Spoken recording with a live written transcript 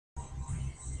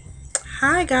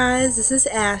Hi guys, this is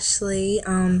Ashley.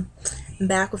 I'm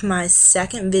back with my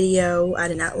second video. I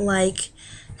did not like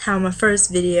how my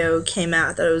first video came out.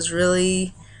 I thought it was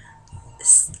really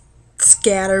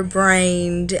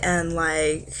scatterbrained and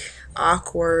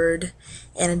awkward,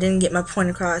 and I didn't get my point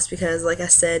across because, like I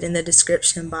said in the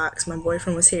description box, my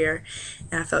boyfriend was here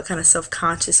and I felt kind of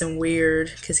self-conscious and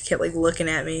weird because he kept looking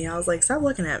at me. I was like, stop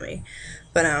looking at me.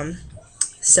 But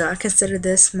so I consider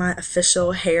this my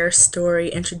official hair story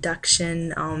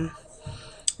introduction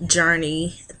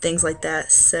journey, things like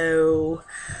that. So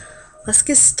let's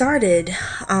get started.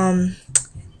 I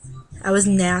was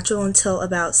natural until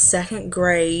about second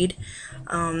grade.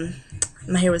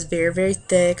 My hair was very, very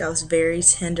thick. I was very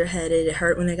tender-headed. It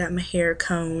hurt when I got my hair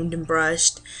combed and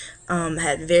brushed. I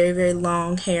had very, very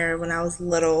long hair when I was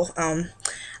little.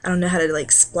 I don't know how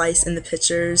to splice in the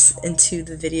pictures into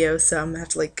the video, so I'm gonna have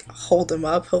to hold them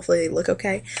up. Hopefully they look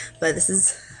okay. But this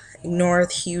is, ignore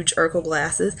the huge Urkel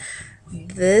glasses.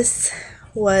 This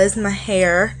was my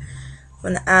hair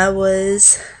when I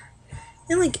was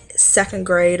in second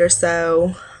grade or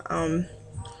so.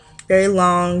 Very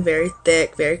long, very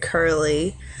thick, very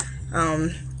curly.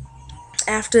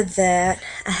 After that,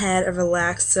 I had a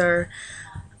relaxer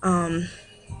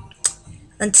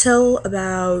until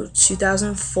about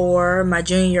 2004, my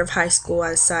junior year of high school.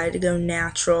 I decided to go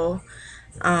natural.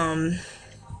 My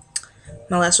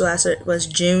last relaxer was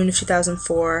June of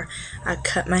 2004. I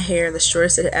cut my hair the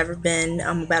shortest it had ever been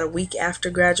about a week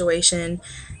after graduation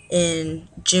in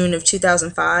June of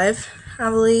 2005, I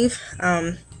believe.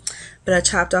 But I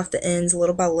chopped off the ends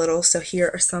little by little, so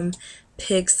here are some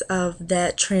pics of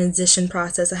that transition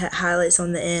process. I had highlights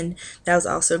on the end that was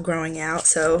also growing out,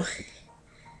 so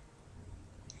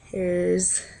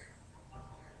here's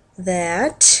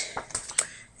that.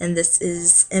 And this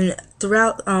is, and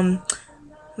throughout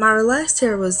my relaxed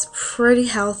hair was pretty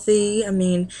healthy. I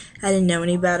mean, I didn't know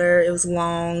any better. It was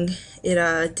long.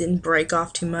 It didn't break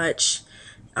off too much.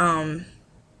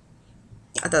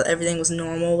 I thought everything was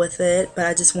normal with it, but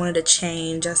I just wanted to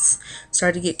change. I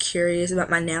started to get curious about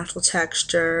my natural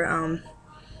texture.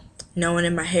 No one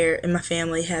in my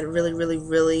family had really, really,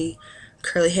 really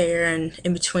curly hair, and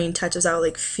in between touches I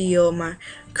would feel my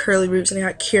curly roots, and I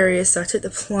got curious, so I took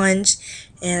the plunge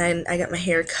and I got my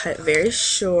hair cut very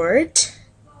short.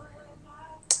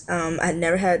 I'd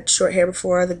never had short hair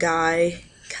before. The guy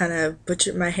kind of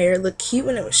butchered my hair. It looked cute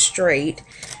when it was straight,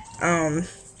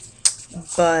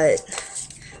 but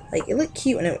it looked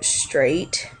cute when it was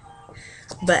straight.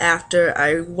 But after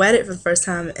I wet it for the first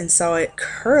time and saw it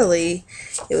curly,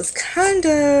 it was kind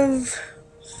of,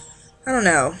 I don't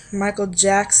know, Michael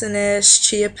Jackson-ish,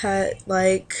 Chia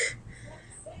Pet-like.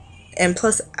 And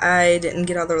plus, I didn't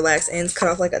get all the relaxed ends cut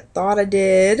off like I thought I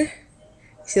did.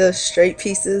 See those straight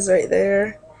pieces right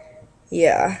there?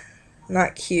 Yeah,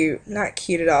 not cute. Not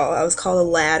cute at all. I was called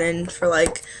Aladdin for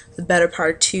the better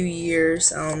part of 2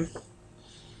 years.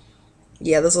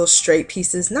 Yeah, those little straight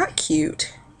pieces, not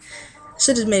cute.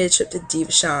 Should have made a trip to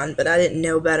Devashon, but I didn't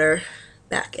know better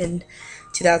back in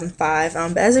 2005.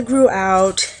 But as it grew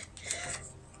out,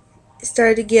 it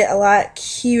started to get a lot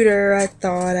cuter. I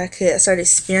thought I started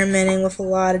experimenting with a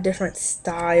lot of different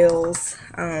styles.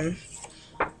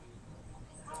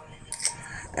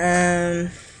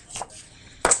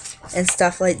 And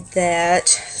stuff like that.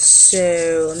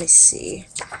 So let me see.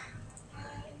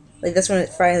 That's when it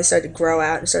finally started to grow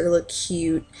out and started to look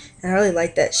cute. And I really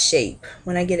like that shape.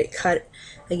 When I get it cut,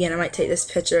 again, I might take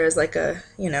this picture as a,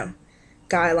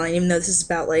 guideline, even though this is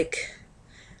about a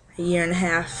year and a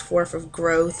half worth of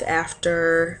growth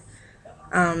after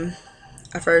I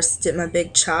first did my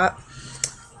big chop.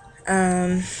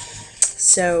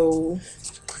 So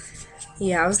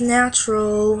yeah, I was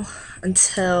natural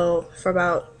until for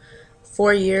about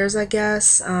 4 years, I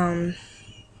guess.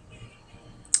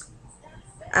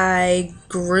 I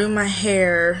grew my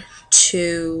hair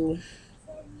to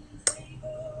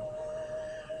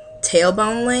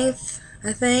tailbone length,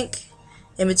 I think,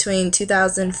 in between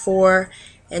 2004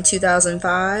 and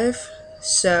 2005.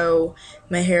 So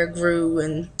my hair grew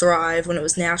and thrived when it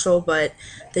was natural, but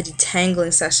the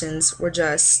detangling sessions were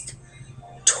just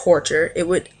torture. I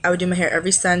would do my hair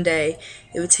every Sunday.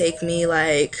 It would take me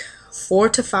 4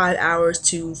 to 5 hours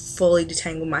to fully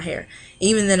detangle my hair.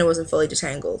 Even then, it wasn't fully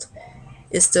detangled.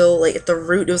 It's still at the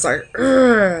root, it was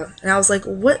 "Urgh." And I was like,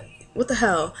 what the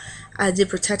hell? I did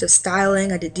protective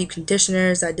styling, I did deep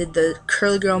conditioners, I did the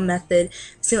curly girl method.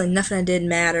 It seemed like nothing I did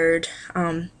mattered.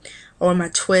 Or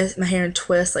my hair in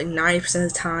twists 90%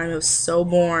 of the time. It was so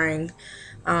boring.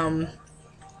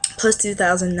 Plus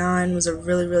 2009 was a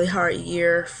really, really hard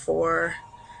year for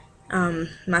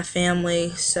my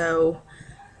family, so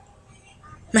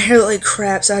my hair looked like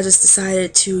crap, so I just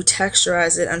decided to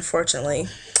texturize it, unfortunately.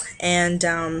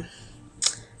 And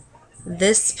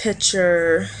this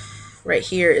picture right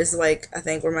here is like, I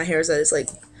think where my hair is at is like,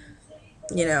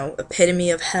 you know, epitome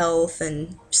of health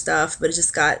and stuff, but it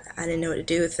just got, I didn't know what to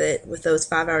do with it with those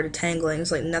 5-hour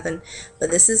detanglings, like nothing.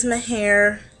 But this is my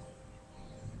hair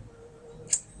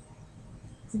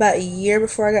about a year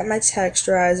before I got my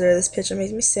texturizer. This picture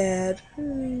makes me sad.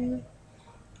 Made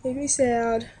me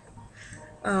sad.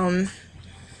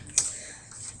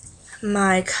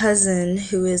 My cousin,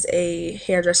 who is a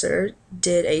hairdresser,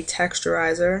 did a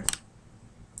texturizer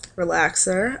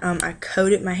relaxer. I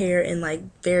coated my hair in like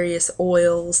various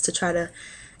oils to try to,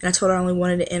 and I told her I only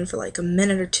wanted it in for like a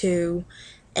minute or two,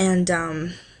 and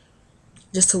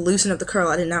just to loosen up the curl.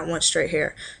 I did not want straight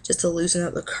hair, just to loosen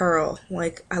up the curl.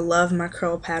 Like, I love my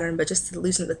curl pattern, but just to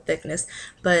loosen up the thickness.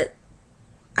 But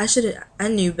I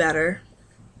knew better.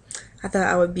 I thought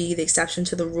I would be the exception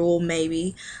to the rule,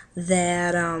 maybe,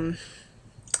 that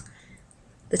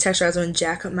the texturizer wouldn't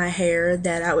jack up my hair,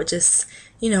 that I would just,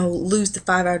 you know, lose the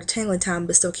 5-hour detangling time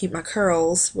but still keep my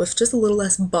curls with just a little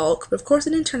less bulk. But of course it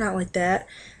didn't turn out like that.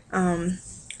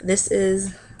 This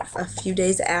is a few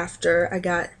days after I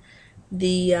got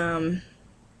the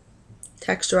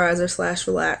texturizer slash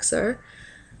relaxer,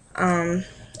 and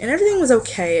everything was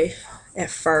okay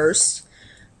at first.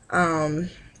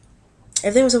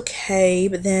 Everything was okay,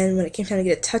 but then when it came time to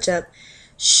get a touch-up,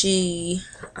 she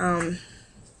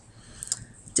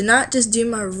did not just do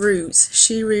my roots,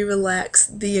 she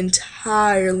re-relaxed the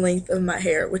entire length of my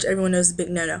hair, which everyone knows is a big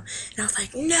no-no. And I was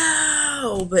like,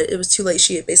 no! But it was too late.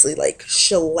 She had basically like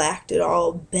shellacked it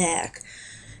all back.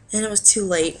 And it was too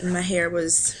late, and my hair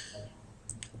was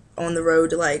on the road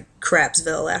to like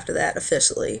Crapsville after that,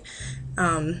 officially.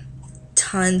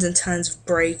 Tons and tons of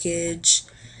breakage.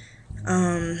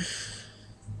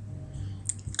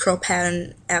 Curl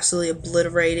pattern absolutely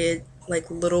obliterated,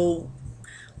 like little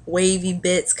wavy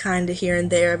bits kind of here and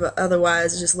there, but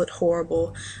otherwise it just looked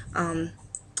horrible.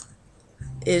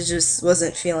 It just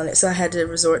wasn't feeling it, so I had to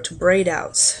resort to braid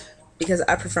outs because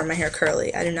I prefer my hair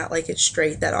curly. I do not like it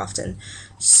straight that often.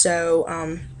 So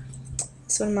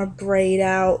it's one of my braid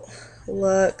out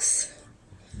looks.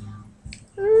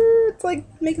 It's like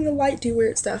making the light do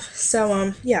weird stuff.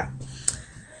 So yeah.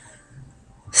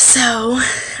 So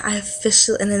I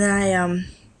officially, and then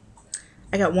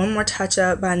I got one more touch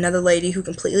up by another lady who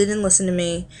completely didn't listen to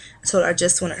me. I told her I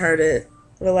just wanted her to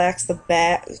relax the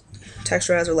back,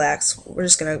 texturize, relax. We're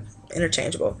just gonna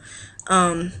interchangeable.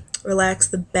 Relax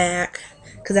the back,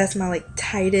 because that's my like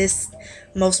tightest,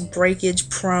 most breakage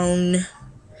prone,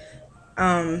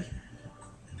 hard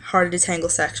to detangle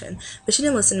section. But she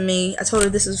didn't listen to me. I told her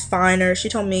this was finer. She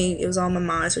told me it was on my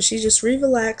mind, so she just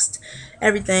re-relaxed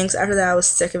everything. So after that, I was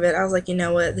sick of it. I was like, you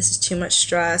know what, this is too much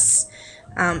stress.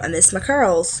 I miss my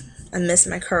curls. I miss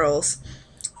my curls.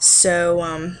 So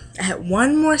I had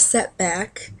one more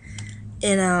setback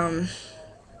in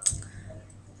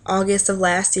August of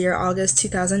last year, August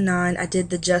 2009. I did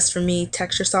the Just For Me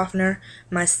texture softener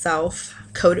myself,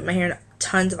 coated my hair in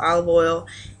tons of olive oil,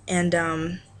 and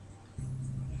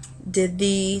did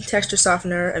the texture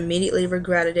softener. Immediately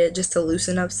regretted it, just to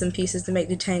loosen up some pieces to make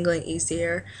detangling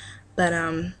easier. But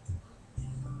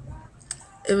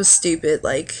it was stupid.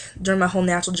 Like, during my whole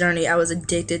natural journey, I was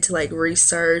addicted to like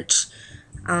research,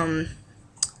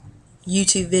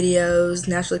 YouTube videos,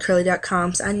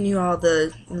 naturallycurly.com. So I knew all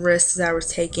the risks I was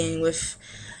taking with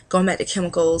going back to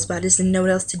chemicals, but I just didn't know what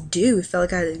else to do. It felt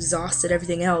like I had exhausted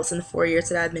everything else in the 4 years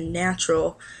that I'd been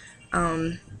natural,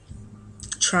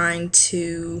 trying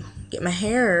to get my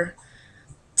hair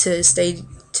to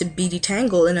be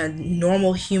detangled in a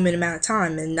normal human amount of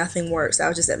time, and nothing works. I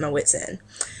was just at my wit's end.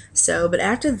 So, but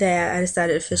after that, I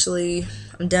decided officially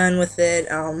I'm done with it.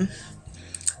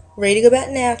 Ready to go back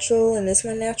natural, and miss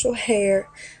my natural hair.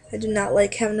 I do not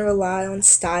like having to rely on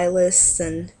stylists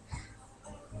and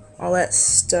all that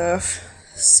stuff.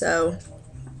 So,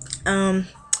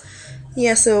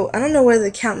 yeah, so I don't know whether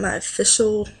to count my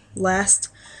official last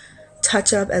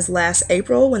touch-up as last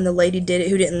April, when the lady did it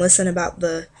who didn't listen about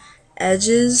the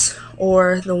edges,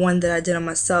 or the one that I did on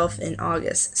myself in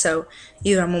August. So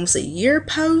either I'm almost a year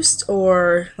post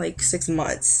or like 6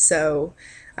 months. So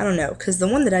I don't know, because the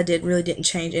one that I did really didn't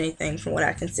change anything from what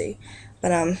I can see.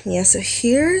 But yeah, so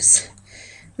here's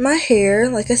my hair.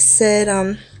 Like I said,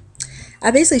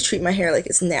 I basically treat my hair like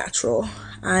it's natural.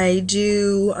 I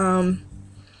do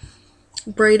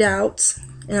braid out,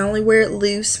 and I only wear it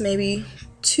loose maybe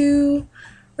 2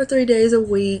 or 3 days a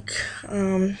week.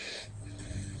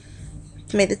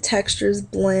 Make the textures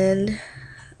blend.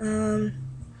 I've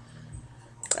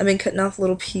been cutting off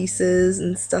little pieces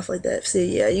and stuff like that. So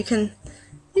yeah, you can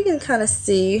you can kind of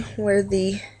see where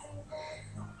the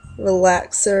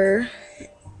relaxer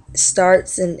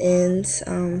starts and ends.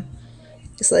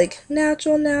 It's like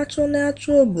natural, natural,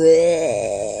 natural.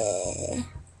 Bleh.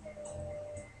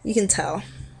 You can tell.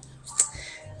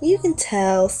 You can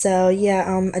tell. So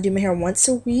yeah, I do my hair once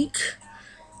a week.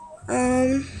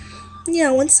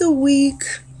 Yeah, once a week.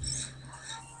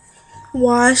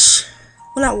 Wash.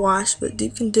 Well, not wash, but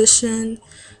deep condition,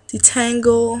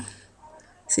 detangle.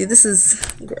 See, this is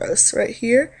gross right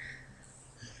here.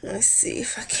 Let me see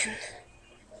if I can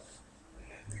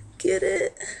get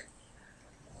it.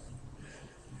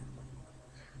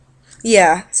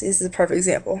 Yeah, see, this is a perfect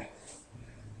example.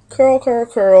 Curl, curl,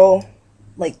 curl,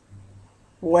 like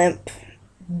limp,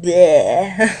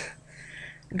 bleh.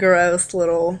 Gross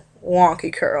little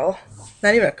wonky curl.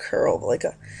 Not even a curl, but like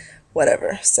a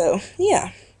whatever. So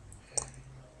yeah,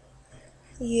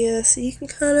 yeah. So you can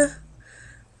kind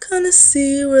of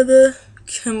see where the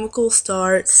chemical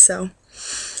starts. So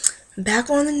back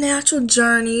on the natural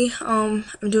journey. I'm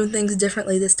doing things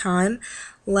differently this time.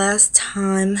 Last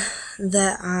time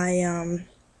that I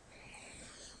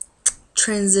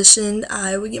transitioned,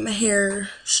 I would get my hair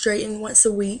straightened once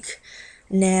a week.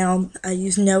 Now I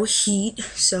use no heat,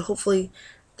 so hopefully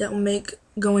that will make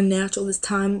going natural this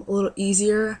time a little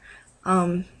easier.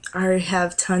 I already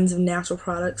have tons of natural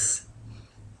products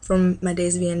from my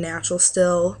days of being natural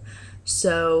still,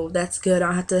 so that's good. I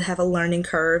don't have to have a learning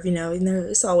curve, you know. And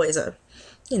it's always a,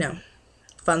 you know,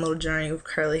 fun little journey with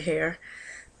curly hair.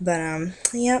 But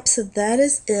yep, so that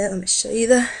is it. Let me show you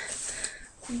the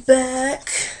back.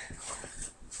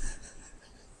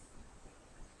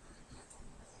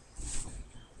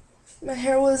 My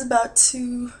hair was about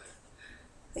to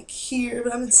like here,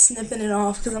 but I've been snipping it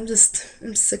off because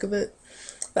I'm sick of it.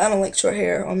 But I don't like short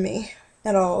hair on me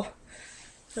at all.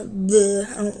 Bleh,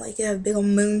 I don't like it. I have a big old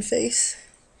moon face.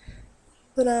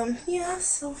 But yeah,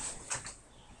 so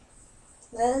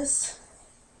that's,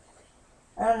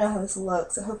 I don't know how this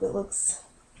looks. I hope it looks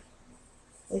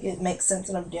like it makes sense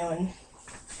what I'm doing.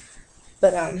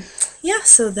 But yeah,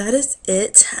 so that is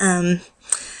it. I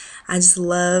just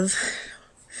love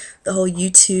the whole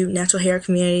YouTube natural hair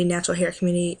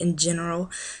community in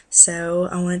general. So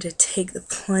I wanted to take the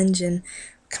plunge and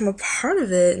become a part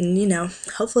of it, and you know,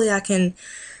 hopefully I can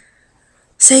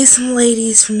save some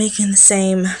ladies from making the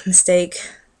same mistake.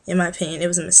 In my opinion, it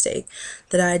was a mistake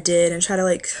that I did, and try to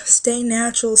like stay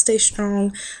natural, stay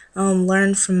strong,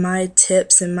 learn from my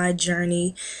tips and my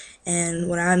journey and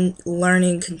what I'm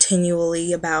learning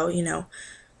continually about, you know,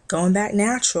 going back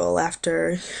natural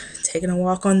after taking a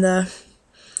walk on the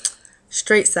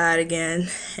straight side again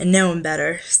and knowing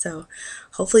better. So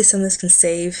hopefully some of this can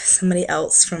save somebody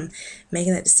else from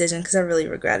making that decision, because I really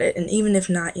regret it. And even if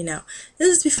not, you know,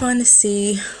 it'll just be fun to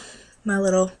see my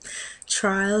little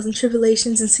trials and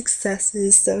tribulations and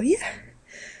successes. So yeah,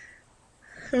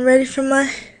 I'm ready for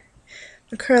my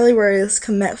curly warriors to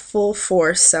come at full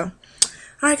force. So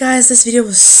alright guys, this video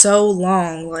was so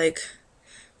long. Like,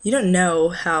 you don't know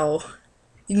how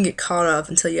you can get caught up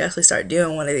until you actually start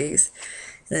doing one of these.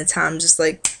 And the time just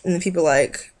like, and the people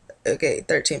like, okay,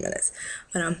 13 minutes.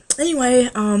 But anyway,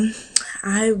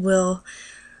 I will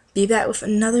be back with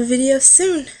another video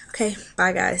soon. Okay,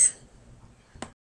 bye guys.